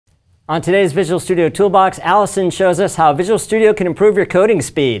On today's Visual Studio Toolbox, Allison shows us how Visual Studio can improve your coding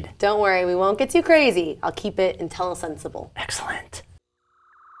speed. Don't worry, we won't get too crazy. I'll keep it IntelliSensible. Excellent.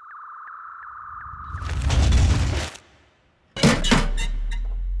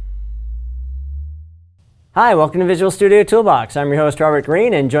 Hi, welcome to Visual Studio Toolbox. I'm your host, Robert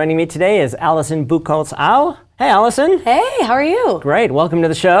Green, and joining me today is Allison Bucholtz-Au. Hey, Allison. Hey, how are you? Great. Welcome to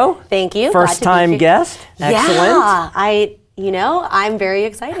the show. Thank you. First time guest. Excellent. Yeah, I'm very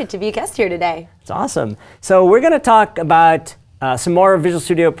excited to be a guest here today. It's awesome. So we're going to talk about some more Visual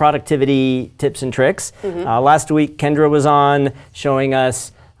Studio productivity tips and tricks. Last week, Kendra was on showing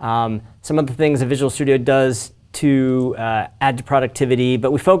us some of the things that Visual Studio does to add to productivity,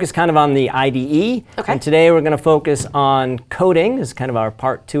 but we focus kind of on the IDE. Okay. And today we're going to focus on coding. This is kind of our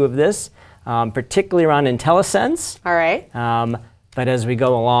part 2 of this, particularly around IntelliSense. All right. But as we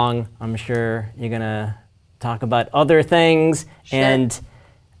go along, I'm sure you're going to talk about other things. Sure.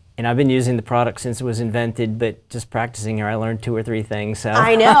 And I've been using the product since it was invented, but just practicing here, I learned 2 or 3 things. So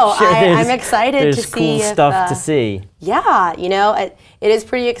I know. I'm excited to see. There's cool stuff to see. Yeah, it is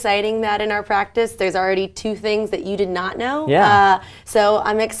pretty exciting that in our practice, there's already 2 things that you did not know. Yeah. So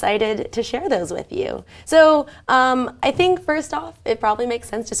I'm excited to share those with you. So I think first off, it probably makes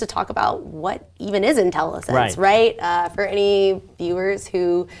sense just to talk about what even is IntelliSense, right? For any viewers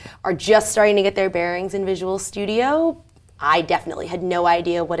who are just starting to get their bearings in Visual Studio, I definitely had no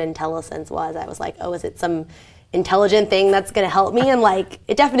idea what IntelliSense was. I was like, oh, is it some intelligent thing that's going to help me? And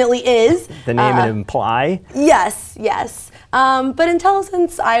it definitely is. The name would imply. Yes, yes. But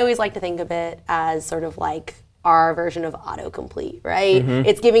IntelliSense, I always like to think of it as sort of like our version of autocomplete, right?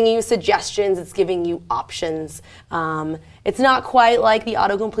 It's giving you suggestions, it's giving you options. It's not quite like the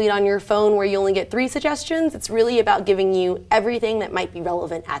autocomplete on your phone where you only get 3 suggestions. It's really about giving you everything that might be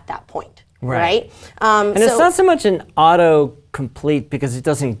relevant at that point. Right. And it's not so much an autocomplete because it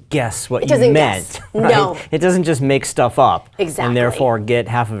doesn't guess what you meant. Right? No. It doesn't just make stuff up and therefore get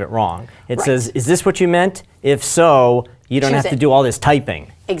half of it wrong. It says, is this what you meant? If so, you don't have to do all this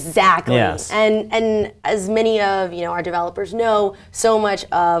typing. Exactly. Yes. And as many of our developers know, so much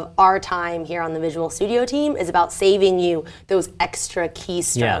of our time here on the Visual Studio team is about saving you those extra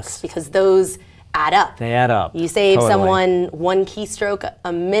keystrokes because those add up. They add up. You save someone 1 keystroke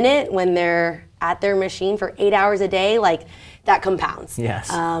a minute when they're at their machine for 8 hours a day, that compounds.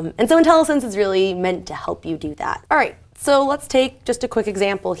 Yes. And so IntelliSense is really meant to help you do that. All right, so let's take just a quick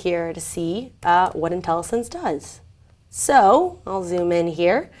example here to see what IntelliSense does. So I'll zoom in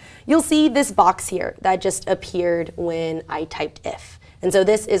here. You'll see this box here that just appeared when I typed if. And so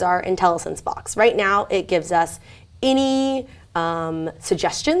this is our IntelliSense box. Right now it gives us any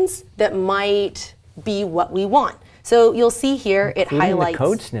suggestions that might be what we want. So you'll see here it highlights the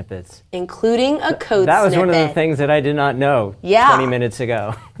code snippets. Including a code snippet. That was one of the things that I did not know 20 minutes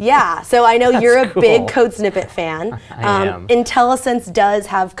ago. Yeah, so I know you're a cool. big code snippet fan. I am. IntelliSense does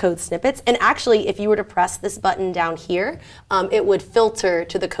have code snippets, and actually if you were to press this button down here, it would filter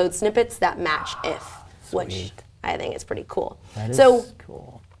to the code snippets that match if, which I think is pretty cool. That is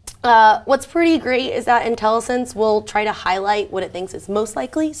cool. What's pretty great is that IntelliSense will try to highlight what it thinks is most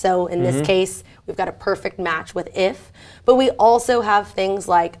likely. So in this case, we've got a perfect match with if. But we also have things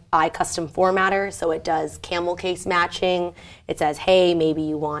like iCustom Formatter. So it does camel case matching. It says, hey, maybe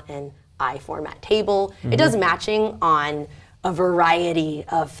you want an iFormat table. It does matching on a variety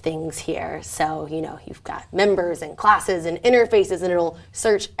of things here. So, you've got members and classes and interfaces, and it'll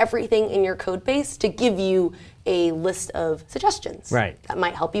search everything in your code base to give you a list of suggestions that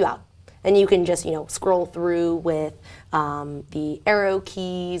might help you out. And you can just, scroll through with the arrow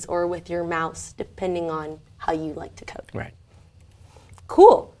keys or with your mouse, depending on how you like to code. Right.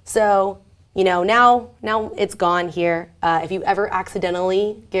 Cool. So, now it's gone here. If you ever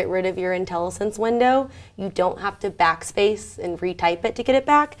accidentally get rid of your IntelliSense window, you don't have to backspace and retype it to get it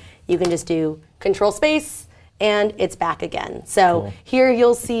back. You can just do Control Space, and it's back again. So here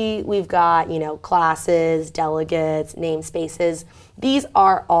you'll see we've got, classes, delegates, namespaces. These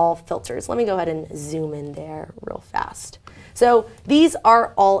are all filters. Let me go ahead and zoom in there real fast. So these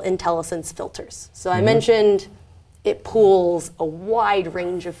are all IntelliSense filters. So I mentioned it pulls a wide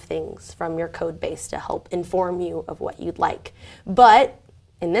range of things from your code base to help inform you of what you'd like. But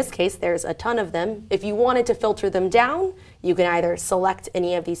in this case, there's a ton of them. If you wanted to filter them down, you can either select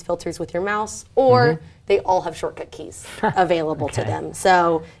any of these filters with your mouse, or they all have shortcut keys available to them.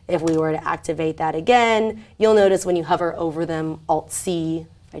 So if we were to activate that again, you'll notice when you hover over them, Alt-C,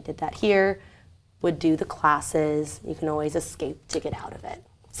 if I did that here, would do the classes. You can always escape to get out of it.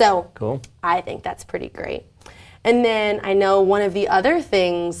 So I think that's pretty great. And then I know one of the other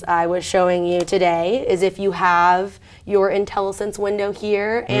things I was showing you today is if you have your IntelliSense window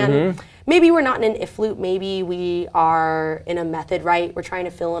here, and maybe we're not in an if loop, maybe we are in a method, right? We're trying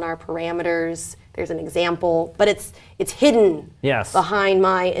to fill in our parameters. There's an example, but it's hidden behind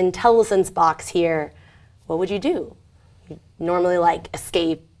my IntelliSense box here. What would you do? You normally like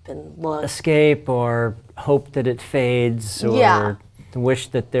escape and look. Escape or hope that it fades or wish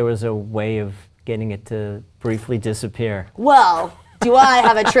that there was a way of getting it to briefly disappear. Well, do I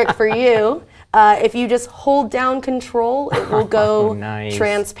have a trick for you? If you just hold down Control, it will go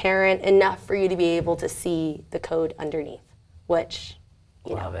transparent enough for you to be able to see the code underneath, which,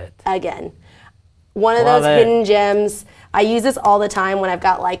 you know, again, one of those hidden gems. I use this all the time when I've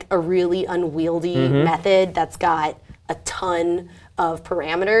got like a really unwieldy method that's got a ton of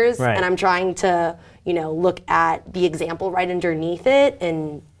parameters, and I'm trying to, you know, look at the example right underneath it,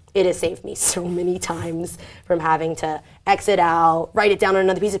 and it has saved me so many times from having to exit out, write it down on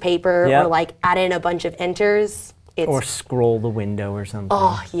another piece of paper, or like add in a bunch of enters. Or scroll the window or something.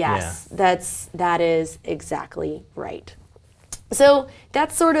 Oh, yes. That is exactly right. So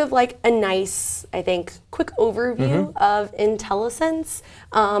that's sort of like a nice, I think, quick overview of IntelliSense.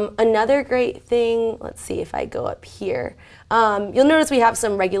 Another great thing, let's see if I go up here. You'll notice we have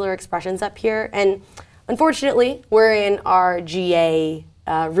some regular expressions up here, and unfortunately, we're in our GA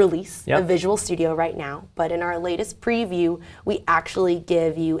release of Visual Studio right now, but in our latest preview, we actually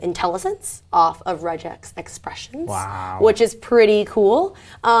give you IntelliSense off of regex expressions, which is pretty cool.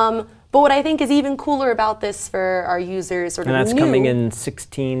 But what I think is even cooler about this for our users sort of new. And that's coming in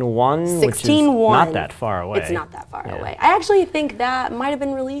 16.1, which is not that far away. It's not that far away. I actually think that might have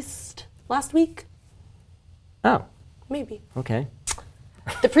been released last week. Oh. Maybe. Okay.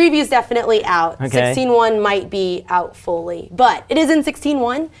 The preview's definitely out. 16.1 might be out fully, but it is in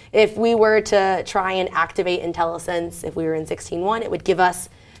 16.1. If we were to try and activate IntelliSense, if we were in 16.1, it would give us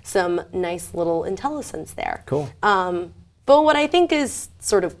some nice little IntelliSense there. Cool. But what I think is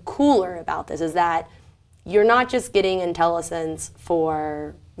sort of cooler about this is that you're not just getting IntelliSense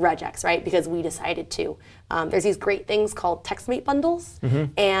for regex, right? Because we decided to. There's these great things called TextMate bundles,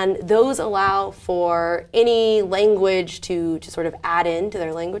 and those allow for any language to sort of add into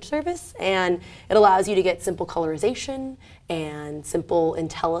their language service, and it allows you to get simple colorization and simple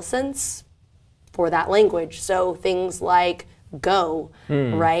IntelliSense for that language. So things like Go,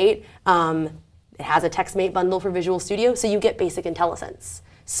 right? It has a TextMate bundle for Visual Studio, so you get basic IntelliSense.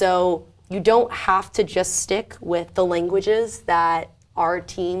 So you don't have to just stick with the languages that our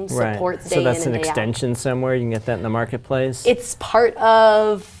team supports day in and day out. So that's an extension somewhere? You can get that in the marketplace? It's part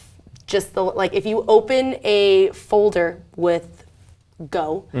of just the, like if you open a folder with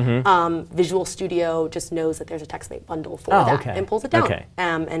Go, Visual Studio just knows that there's a TextMate bundle for that and pulls it down.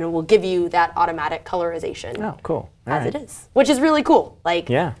 And it will give you that automatic colorization as it is, which is really cool.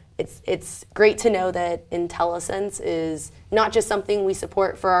 Like, it's great to know that IntelliSense is not just something we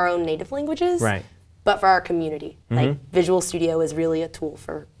support for our own native languages, but for our community. Like Visual Studio is really a tool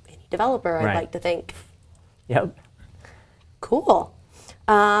for any developer, I'd like to think. Yep. Cool.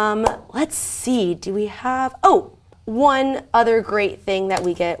 Let's see, do we have, one other great thing that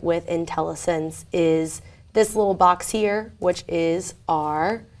we get with IntelliSense is this little box here, which is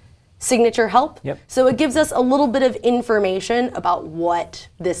our signature help. So it gives us a little bit of information about what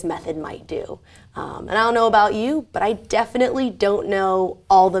this method might do. And I don't know about you, but I definitely don't know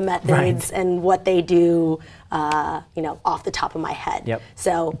all the methods and what they do, you know, off the top of my head.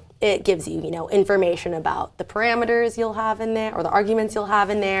 So it gives you, you know, information about the parameters you'll have in there, or the arguments you'll have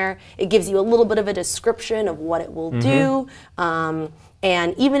in there. It gives you a little bit of a description of what it will do.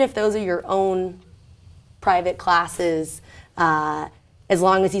 And even if those are your own private classes, as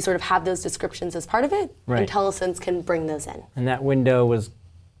long as you sort of have those descriptions as part of it, IntelliSense can bring those in. And that window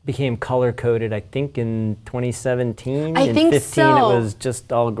became color-coded, I think, in 2017. I think 15, so. It was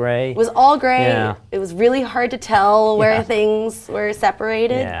just all gray. It was all gray. It was really hard to tell where things were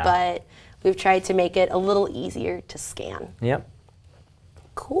separated, but we've tried to make it a little easier to scan.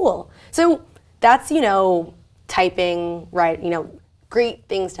 Cool. So that's, you know, typing, right, you know, great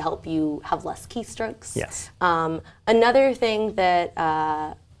things to help you have less keystrokes. Another thing that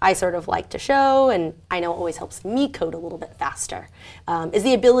I sort of like to show, and I know it always helps me code a little bit faster, is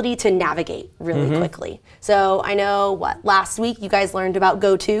the ability to navigate really quickly. So I know, last week you guys learned about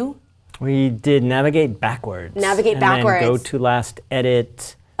Go To? We did navigate backwards. Navigate backwards. Then go to last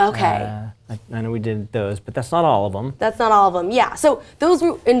edit. I know we did those, but that's not all of them. That's not all of them, yeah. So those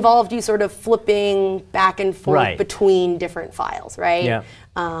involved you sort of flipping back and forth between different files, right?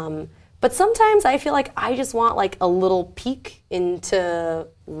 But sometimes I feel like I just want like a little peek into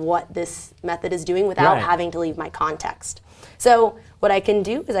what this method is doing without having to leave my context. So what I can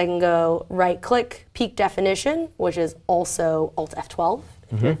do is I can go right click, peak definition, which is also Alt F12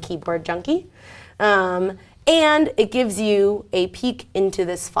 if you're a keyboard junkie. And it gives you a peek into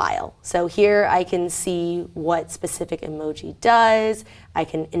this file. So here I can see what specific emoji does. I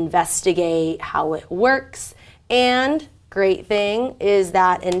can investigate how it works. And great thing is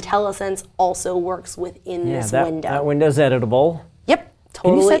that IntelliSense also works within this window. That window's editable. Yep,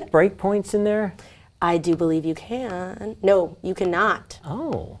 totally. Can you set breakpoints in there? I do believe you can. No, you cannot.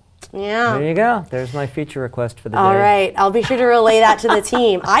 Oh. Yeah. There you go. There's my feature request for the day. All right. I'll be sure to relay that to the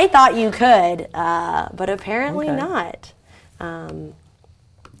team. I thought you could, but apparently not.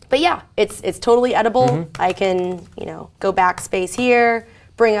 But yeah, it's totally edible. I can, go backspace here,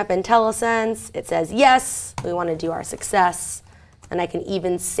 bring up IntelliSense. It says, yes, we want to do our success. And I can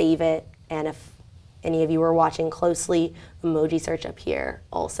even save it. And if any of you were watching closely, emoji search up here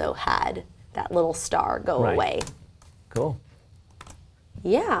also had that little star go away. Cool.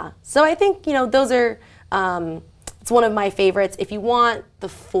 Yeah, so I think, those are, it's one of my favorites. If you want the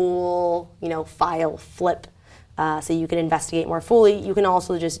full, file flip, so you can investigate more fully, you can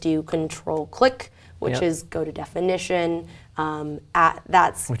also just do Control click, which is go to definition.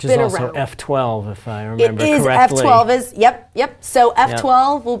 Which is also F12, if I remember correctly. F12 yep. So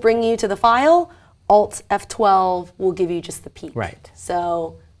F12 will bring you to the file. Alt F12 will give you just the peek. Right.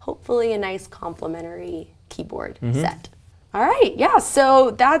 So hopefully a nice complementary keyboard set. All right, yeah,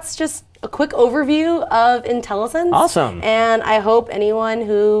 so that's just a quick overview of IntelliSense. Awesome. And I hope anyone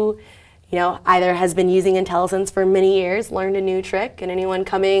who, either has been using IntelliSense for many years learned a new trick, and anyone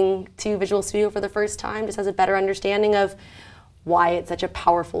coming to Visual Studio for the first time just has a better understanding of why it's such a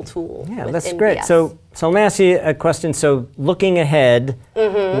powerful tool. Yeah, that's great. So let me ask you a question. So looking ahead,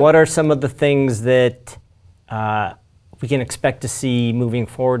 what are some of the things that we can expect to see moving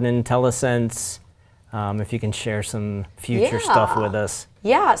forward in IntelliSense? If you can share some future stuff with us.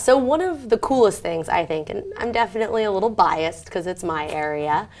 Yeah, so one of the coolest things, I think, and I'm definitely a little biased because it's my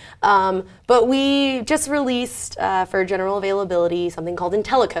area, but we just released for general availability something called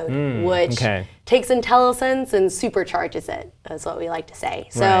IntelliCode, which takes IntelliSense and supercharges it, is what we like to say.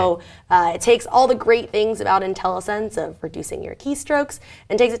 So it takes all the great things about IntelliSense of reducing your keystrokes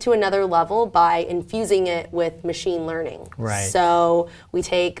and takes it to another level by infusing it with machine learning. So we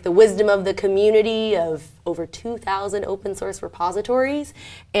take the wisdom of the community of over 2,000 open source repositories,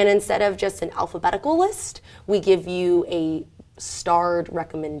 and instead of just an alphabetical list, we give you a starred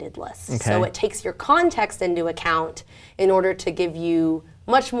recommended list. So it takes your context into account in order to give you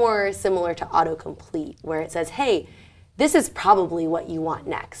much more similar to autocomplete, where it says, hey, this is probably what you want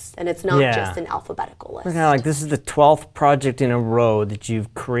next, and it's not just an alphabetical list. Kind of like, this is the 12th project in a row that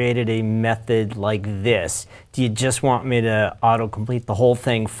you've created a method like this. Do you just want me to autocomplete the whole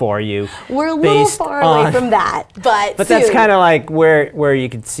thing for you? We're a little far away from that, but that's kind of like where you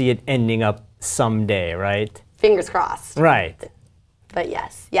could see it ending up someday, right? Fingers crossed. Right. But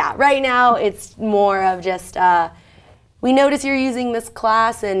yes, yeah, right now it's more of just, we notice you're using this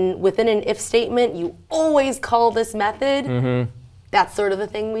class, and within an if statement, you always call this method. That's sort of the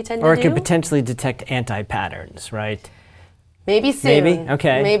thing we tend to do. Or it could potentially detect anti-patterns, right? Maybe soon. Maybe?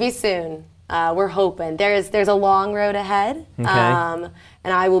 Okay. Maybe soon. We're hoping. There's a long road ahead, and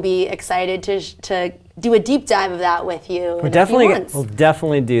I will be excited to do a deep dive of that with you in a few months. We'll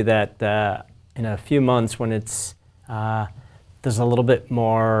definitely do that in a few months when it's there's a little bit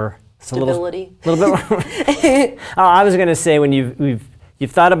more stability. A little bit more. I was going to say, when you've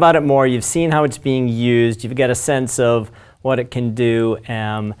thought about it more, you've seen how it's being used, you've got a sense of what it can do,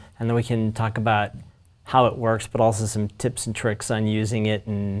 and then we can talk about how it works, but also some tips and tricks on using it,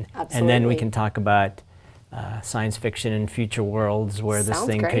 and then we can talk about science fiction and future worlds where this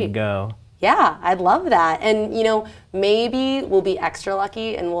thing could go. Yeah, I'd love that. And maybe we'll be extra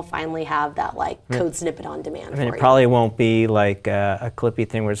lucky and we'll finally have that code snippet on demand for you. It probably won't be like a clippy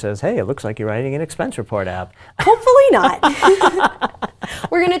thing where it says, hey, it looks like you're writing an expense report app. Hopefully not.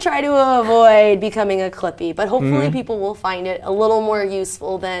 We're going to try to avoid becoming a clippy, but hopefully people will find it a little more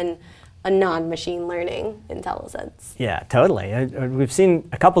useful than a non-machine learning IntelliSense. Yeah, totally. We've seen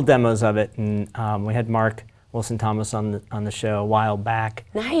a couple demos of it, and we had Mark Wilson-Thomas on the show a while back.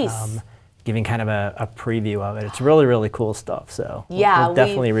 Nice. Giving kind of a preview of it. It's really, really cool stuff, so we'll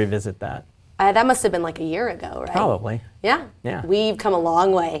definitely revisit that. That must have been like a year ago, right? Probably. Yeah. We've come a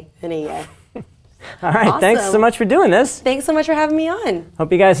long way in a year. All right, thanks so much for doing this. Thanks so much for having me on.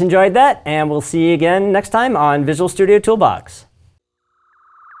 Hope you guys enjoyed that, and we'll see you again next time on Visual Studio Toolbox.